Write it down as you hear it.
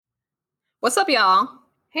What's up, y'all?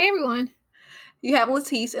 Hey everyone. You have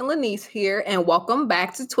Latice and Lanice here, and welcome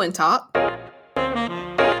back to Twin Talk.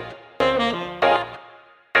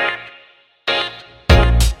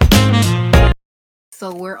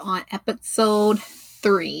 So we're on episode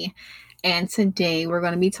 3, and today we're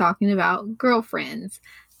going to be talking about girlfriends.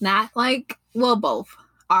 Not both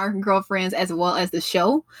our girlfriends as well as the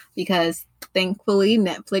show, because thankfully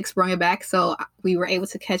Netflix brought it back, so we were able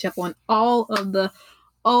to catch up on all of the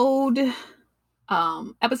old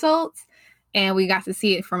episodes, and we got to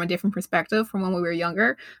see it from a different perspective from when we were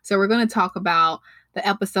younger. So we're going to talk about the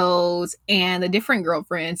episodes and the different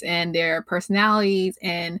girlfriends and their personalities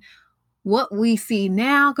and what we see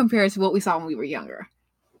now compared to what we saw when we were younger.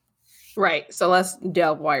 Right. So let's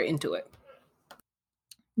delve right into it.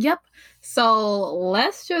 Yep. So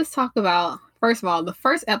let's just talk about, first of all, the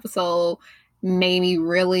first episode made me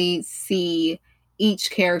really see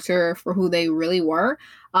each character for who they really were.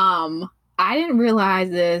 I didn't realize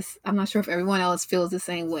this. I'm not sure if everyone else feels the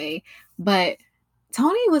same way, but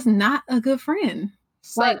Tony was not a good friend.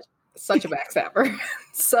 Such a backstabber.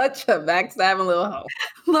 Such a backstabbing little hoe.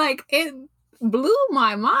 Like, it blew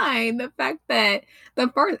my mind, the fact that the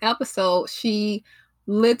first episode, she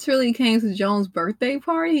literally came to Joan's birthday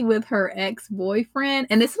party with her ex-boyfriend.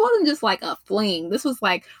 And this wasn't just like a fling. This was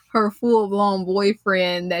like her full-blown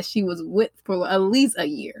boyfriend that she was with for at least a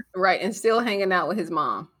year. Right. And still hanging out with his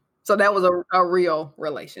mom. So that was a real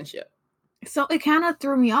relationship. So it kind of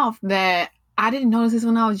threw me off that I didn't notice this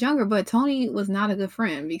when I was younger, but Tony was not a good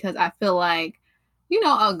friend, because I feel like,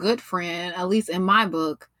 a good friend, at least in my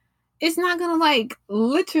book, it's not gonna like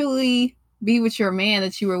literally be with your man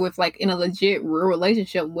that you were with like in a legit real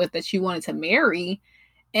relationship with, that you wanted to marry,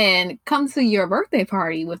 and come to your birthday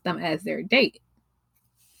party with them as their date.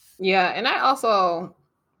 Yeah, and I also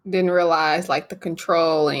didn't realize like the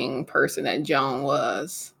controlling person that Joan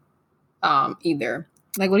was either.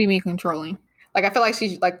 Like, what do you mean controlling? Like, I feel like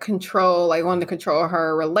she wanted to control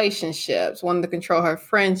her relationships, wanted to control her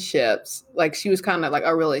friendships. Like, she was kind of like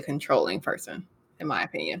a really controlling person, in my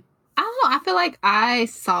opinion. I don't know. I feel like I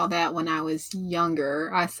saw that when I was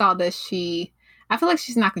younger. I saw that I feel like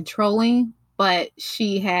she's not controlling, but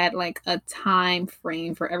she had like a time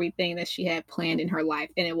frame for everything that she had planned in her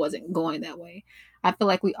life, and it wasn't going that way. I feel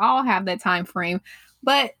like we all have that time frame,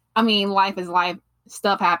 but I mean, life is life.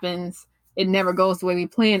 Stuff happens. It never goes the way we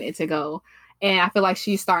plan it to go. And I feel like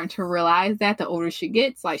she's starting to realize that the older she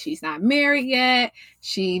gets, like, she's not married yet.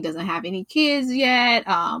 She doesn't have any kids yet.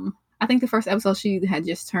 I think the first episode she had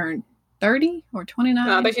just turned 30 or 29.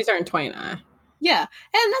 No, I think she turned 29. Yeah.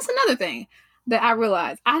 And that's another thing that I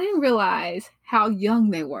realized. I didn't realize how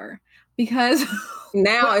young they were, because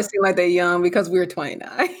now it seems like they're young because we were 29.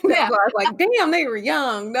 That's Yeah. why I was like, damn, they were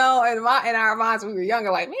young. No, in our minds we were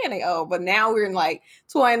younger, like, man, they old. But now we're in like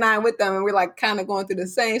 29 with them, and we're like kind of going through the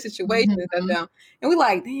same situation as them. And we're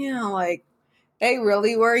like, damn, like they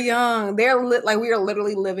really were young. They're like, we are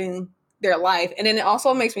literally living their life. And then it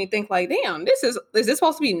also makes me think like, damn, is this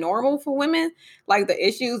supposed to be normal for women? Like the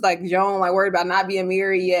issues like Joan, like worried about not being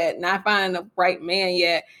married yet, not finding the right man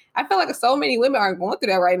yet. I feel like so many women are going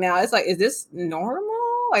through that right now. It's like, is this normal?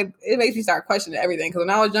 Like, it makes me start questioning everything. Because when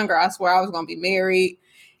I was younger, I swear I was going to be married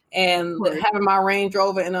and having my Range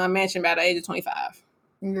Rover in a mansion by the age of 25.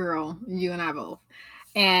 Girl, you and I both.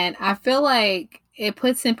 And I feel like it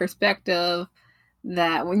puts in perspective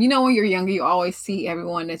that when you're younger, you always see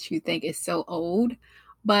everyone that you think is so old.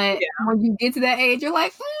 But when you get to that age, you're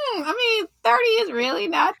like, 30 is really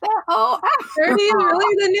not that old. 30 is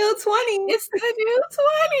really the new 20. It's the new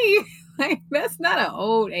 20. Like, that's not an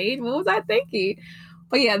old age. What was I thinking?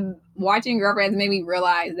 But yeah, watching Girlfriends made me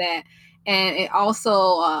realize that. And it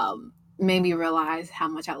also made me realize how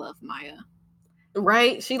much I love Maya.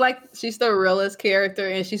 Right? She's the realest character,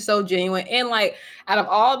 and she's so genuine. And like, out of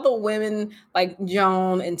all the women, like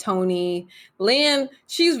Joan and Tony, Lynn,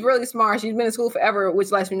 she's really smart. She's been in school forever,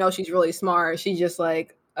 which lets me know she's really smart. She's just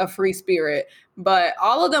like a free spirit. But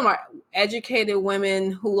all of them are educated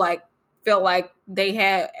women who like felt like they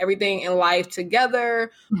had everything in life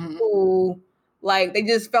together, who like they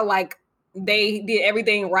just felt like they did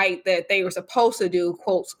everything right that they were supposed to do,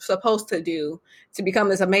 quotes, supposed to do, to become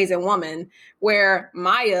this amazing woman. Where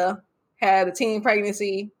Maya had a teen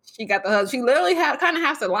pregnancy, she got the husband. She literally kind of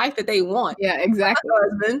has the life that they want. Yeah, exactly. The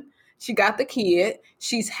husband, she got the kid.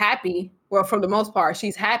 She's happy. Well, for the most part,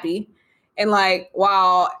 she's happy. And like,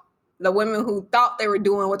 while the women who thought they were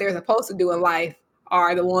doing what they were supposed to do in life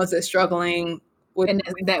are the ones that's struggling with, and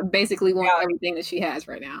that basically want everything that she has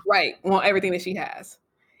right now. Right, want everything that she has.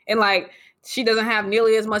 And like, she doesn't have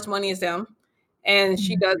nearly as much money as them, and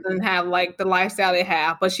she doesn't have like the lifestyle they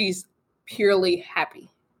have, but she's purely happy.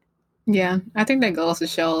 Yeah, I think that goes to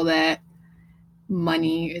show that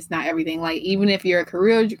money is not everything. Like even if you're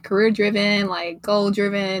career driven, like goal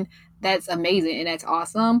driven, that's amazing and that's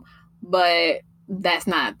awesome, but that's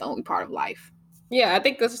not the only part of life. Yeah, I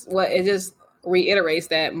think this is what it just reiterates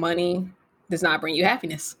that money does not bring you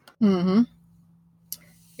happiness. Mm-hmm.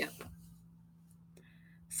 Yep.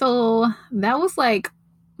 So that was like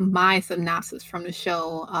my synopsis from the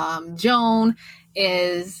show. Joan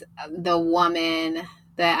is the woman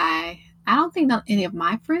that I don't think that any of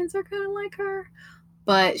my friends are kind of like her,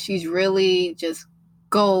 but she's really just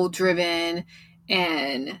goal driven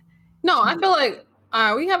and No, I feel like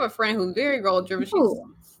we have a friend who's very goal driven. She's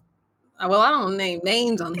ooh, well, I don't name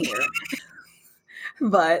names on here,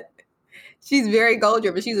 but she's very goal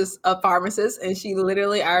driven. She's a pharmacist, and she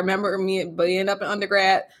literally, I remember me being up in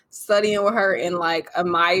undergrad, studying with her and like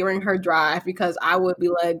admiring her drive because I would be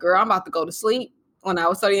like, girl, I'm about to go to sleep when I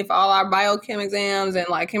was studying for all our biochem exams and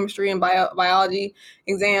like chemistry and biology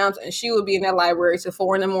exams. And she would be in that library till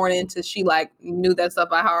 4 a.m. until she like knew that stuff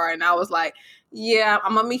by heart. And I was like, yeah,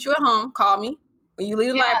 I'm going to meet you at home. Call me when you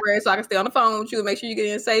leave the yeah. library so I can stay on the phone with you and make sure you get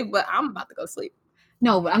in safe. But I'm about to go to sleep.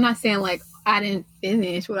 No, but I'm not saying like I didn't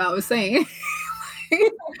finish what I was saying.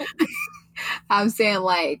 I'm saying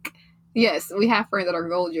like, yes, we have friends that are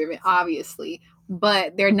goal driven, obviously,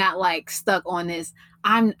 but they're not like stuck on this.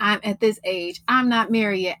 I'm at this age. I'm not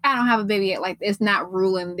married yet. I don't have a baby yet. Like it's not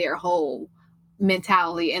ruling their whole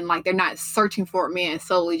mentality, and like they're not searching for a man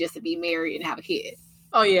solely just to be married and have a kid.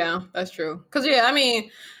 Oh, yeah, that's true. Because, yeah, I mean,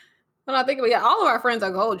 when I think about it, yeah, all of our friends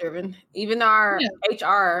are goal driven. Even our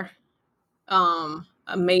HR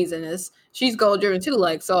amazingness, she's goal driven too.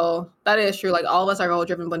 Like, so that is true. Like all of us are goal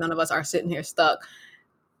driven, but none of us are sitting here stuck,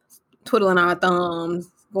 twiddling our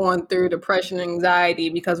thumbs, going through depression and anxiety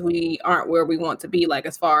because we aren't where we want to be, like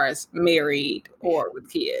as far as married or with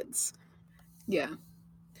kids. Yeah.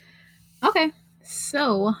 Okay.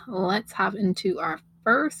 So let's hop into our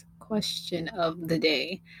first question of the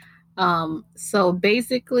day. So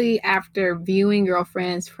basically, after viewing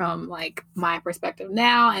girlfriends from like my perspective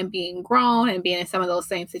now and being grown and being in some of those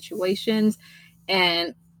same situations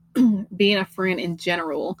and being a friend in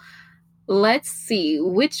general, let's see,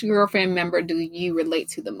 which girlfriend member do you relate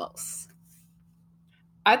to the most?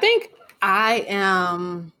 I think I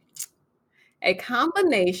am a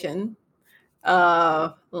combination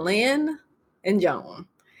of Lynn and Joan.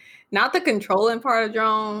 Not the controlling part of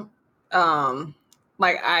Joan.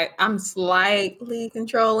 Like I'm slightly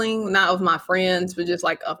controlling, not of my friends, but just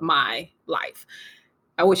like of my life.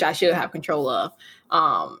 I wish I should have control of.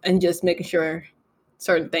 And just making sure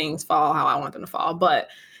certain things fall how I want them to fall. But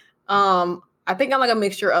I think I'm like a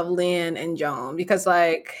mixture of Lynn and Joan because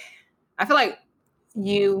like I feel like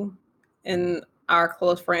you and our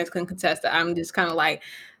close friends can contest that I'm just kind of like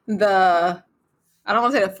the I don't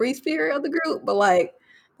want to say the free spirit of the group, but like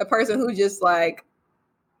the person who just like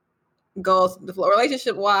goes the flow.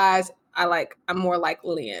 Relationship wise, I'm more like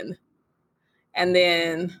Lynn. And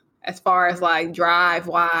then as far as like drive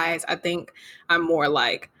wise, I think I'm more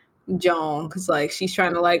like Joan because like she's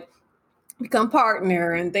trying to like become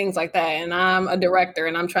partner and things like that. And I'm a director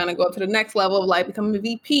and I'm trying to go up to the next level of like becoming a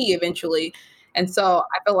VP eventually. And so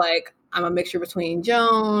I feel like I'm a mixture between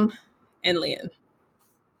Joan and Lynn.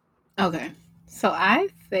 Okay. So I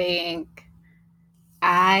think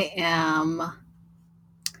I am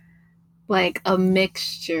like a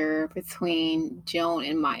mixture between Joan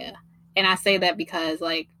and Maya. And I say that because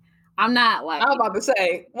like I'm not like I was about to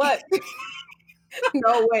say, what?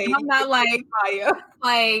 No way. I'm not like Maya.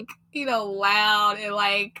 like, loud and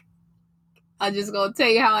like I'm just gonna tell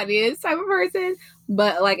you how it is type of person.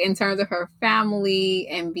 But like in terms of her family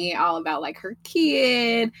and being all about like her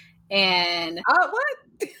kid and What?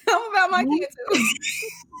 I'm about my kid too.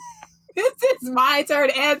 this is my turn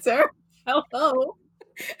to answer. Hello.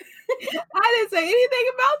 I didn't say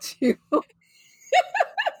anything about you.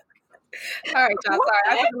 All right, y'all. Sorry,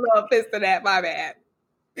 I took a little offense to that. My bad.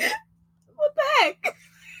 What the heck?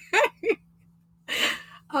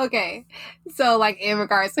 Okay. So like in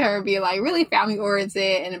regards to her being like really family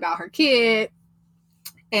oriented and about her kid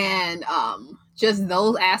and just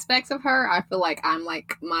those aspects of her, I feel like I'm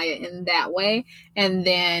like Maya in that way. And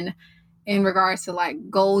then in regards to like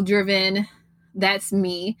goal driven, that's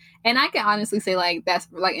me. And I can honestly say like that's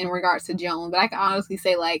like in regards to Joan, but I can honestly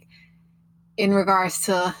say like in regards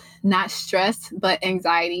to not stress but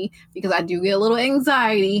anxiety, because I do get a little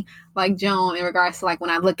anxiety like Joan in regards to like when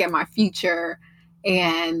I look at my future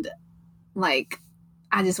and like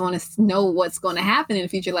I just want to know what's going to happen in the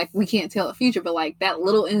future. Like we can't tell the future, but like that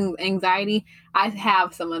little anxiety, I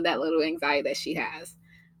have some of that little anxiety that she has.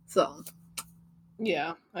 So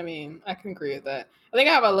Yeah, I mean, I can agree with that. I think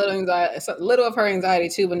I have a little anxiety, a little of her anxiety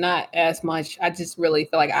too, but not as much. I just really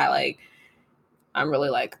feel like I'm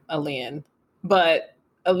really like a Lynn, but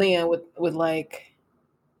a Lynn with like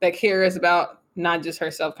that cares about not just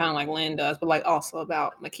herself, kind of like Lynn does, but like also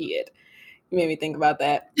about my kid. You made me think about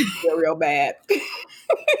that real bad.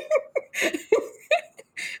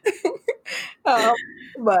 um,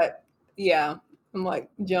 but yeah, I'm like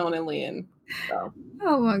Joan and Lynn. So.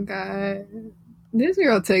 Oh my god. This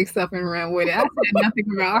girl takes stuff and run with it. I said nothing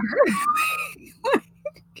about her.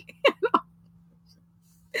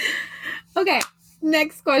 Okay,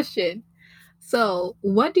 next question. So,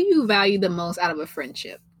 what do you value the most out of a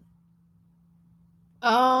friendship?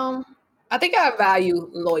 I think I value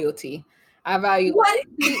loyalty. I value What?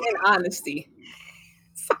 loyalty and honesty.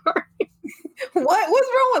 Sorry. What's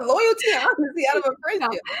wrong with loyalty and honesty out of a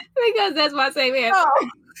friendship? Because that's my same answer. Oh,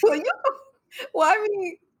 well, I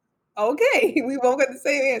mean, okay, we both got the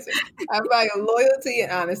same answer. I value loyalty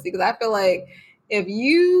and honesty because I feel like if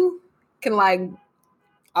you can like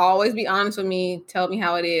always be honest with me, tell me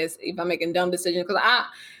how it is if I'm making dumb decisions, because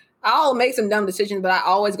I'll make some dumb decisions, but I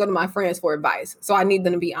always go to my friends for advice. So I need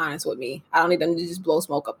them to be honest with me. I don't need them to just blow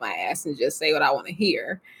smoke up my ass and just say what I want to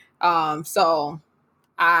hear. So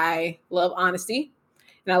I love honesty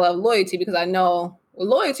and I love loyalty because I know with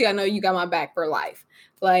loyalty, I know you got my back for life.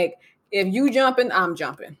 Like if you jumping, I'm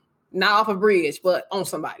jumping. Not off a bridge, but on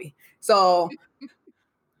somebody. So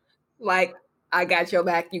like I got your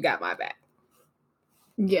back, you got my back.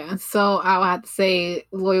 Yeah, so I would have to say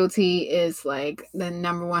loyalty is like the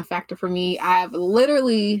number one factor for me. I've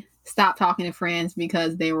literally stopped talking to friends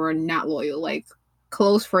because they were not loyal, like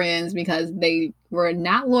close friends because they were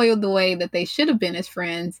not loyal the way that they should have been as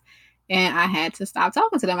friends. And I had to stop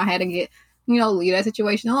talking to them. I had to get, leave that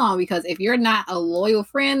situation alone because if you're not a loyal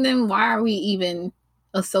friend, then why are we even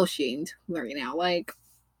associating right now? Like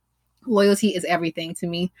loyalty is everything to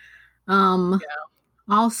me.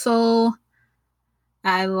 Also,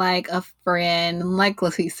 I like a friend, like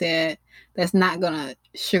Latif said, that's not gonna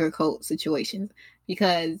sugarcoat situations.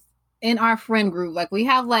 Because in our friend group, like we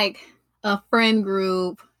have like a friend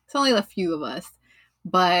group, it's only a few of us,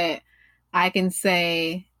 but I can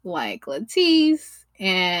say like Latif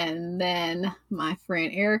and then my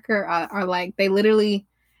friend Erica are like they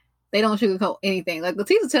don't sugarcoat anything. Like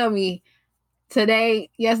Latif will tell me today,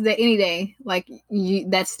 yesterday, any day, like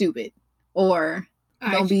that's stupid, or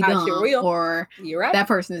don't be dumb, or right. that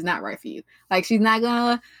person is not right for you. Like she's not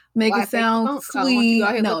gonna make it sound sweet.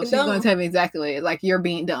 No, she's gonna tell me exactly what it is. Like you're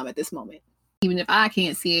being dumb at this moment. Even if I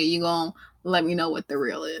can't see it, you're gonna let me know what the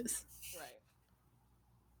real is.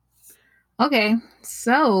 Right. Okay,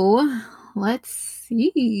 so let's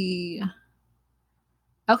see.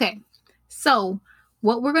 Okay, so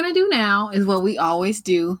what we're gonna do now is what we always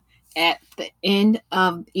do at the end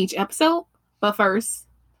of each episode. But first,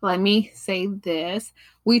 let me say this.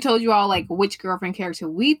 We told you all like which girlfriend character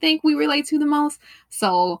we think we relate to the most.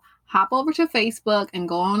 So hop over to Facebook and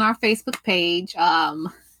go on our Facebook page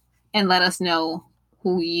and let us know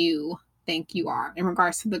who you think you are in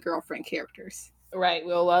regards to the girlfriend characters. Right.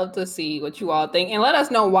 We'll love to see what you all think and let us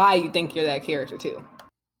know why you think you're that character too.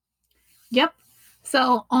 Yep.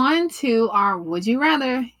 So on to our Would You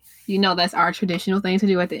Rather. That's our traditional thing to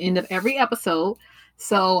do at the end of every episode.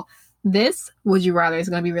 So this Would You Rather is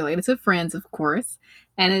going to be related to friends, of course.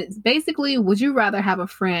 And it's basically, would you rather have a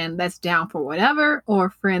friend that's down for whatever or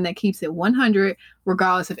a friend that keeps it 100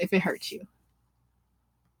 regardless of if it hurts you?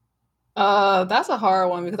 That's a hard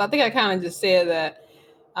one because I think I kind of just said that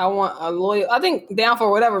I want a loyal. I think down for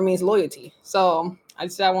whatever means loyalty. So I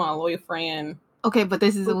want a loyal friend. Okay, but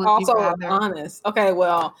this is also honest. Okay,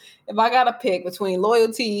 well, if I gotta pick between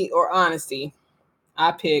loyalty or honesty,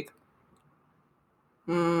 I pick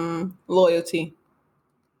loyalty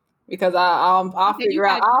because I'll figure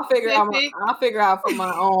out from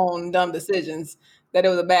my own dumb decisions that it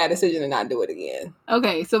was a bad decision to not do it again.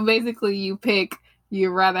 Okay, so basically you'd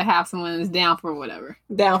rather have someone that's down for whatever.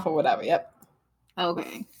 Down for whatever, yep.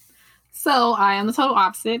 Okay. So I am the total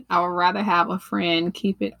opposite. I would rather have a friend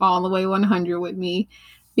keep it all the way 100 with me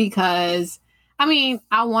because, I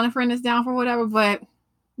want a friend that's down for whatever, but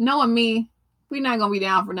knowing me, we're not going to be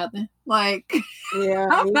down for nothing. Like, yeah,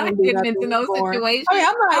 I'm not getting into no situation.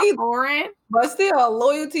 I'm not either. Boring. But still,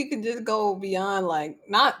 loyalty can just go beyond, like,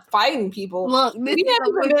 not fighting people. Look, we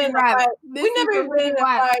never been in a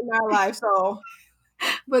fight in our life, so.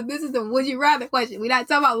 But this is the would you rather question. We're not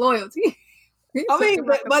talking about loyalty. But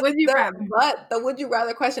the would you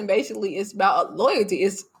rather question basically is about loyalty.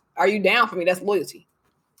 Are you down for me? That's loyalty.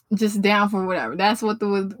 Just down for whatever. That's what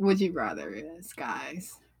the would you rather is,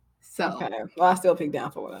 guys. So okay. Well, I still pick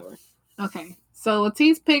down for whatever. Okay. So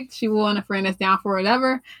Latisse picked she will want a friend that's down for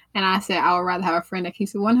whatever. And I said I would rather have a friend that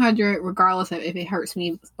keeps it 100 regardless of if it hurts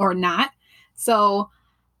me or not. So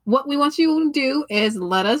what we want you to do is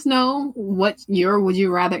let us know what your would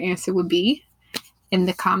you rather answer would be in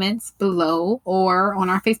the comments below or on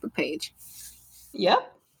our Facebook page.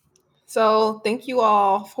 Yep. So thank you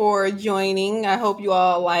all for joining. I hope you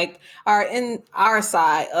all are in our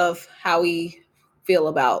side of how we feel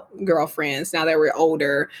about girlfriends now that we're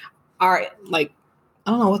older. Our I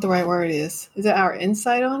don't know what the right word is. Is it our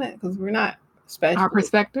insight on it? Because we're not special. Our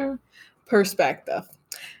perspective.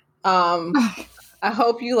 I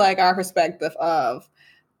hope you like our perspective of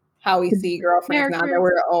how we see girlfriends now that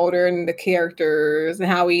we're older and the characters and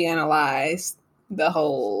how we analyze the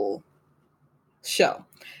whole show.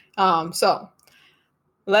 So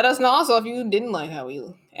let us know also if you didn't like how we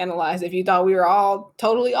analyzed, if you thought we were all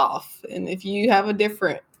totally off, and if you have a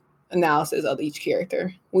different analysis of each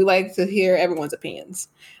character. We like to hear everyone's opinions.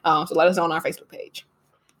 So let us know on our Facebook page.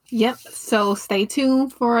 Yep. So stay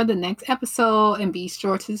tuned for the next episode and be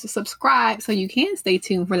sure to subscribe so you can stay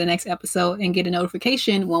tuned for the next episode and get a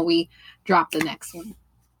notification when we drop the next one.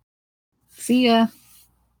 See ya.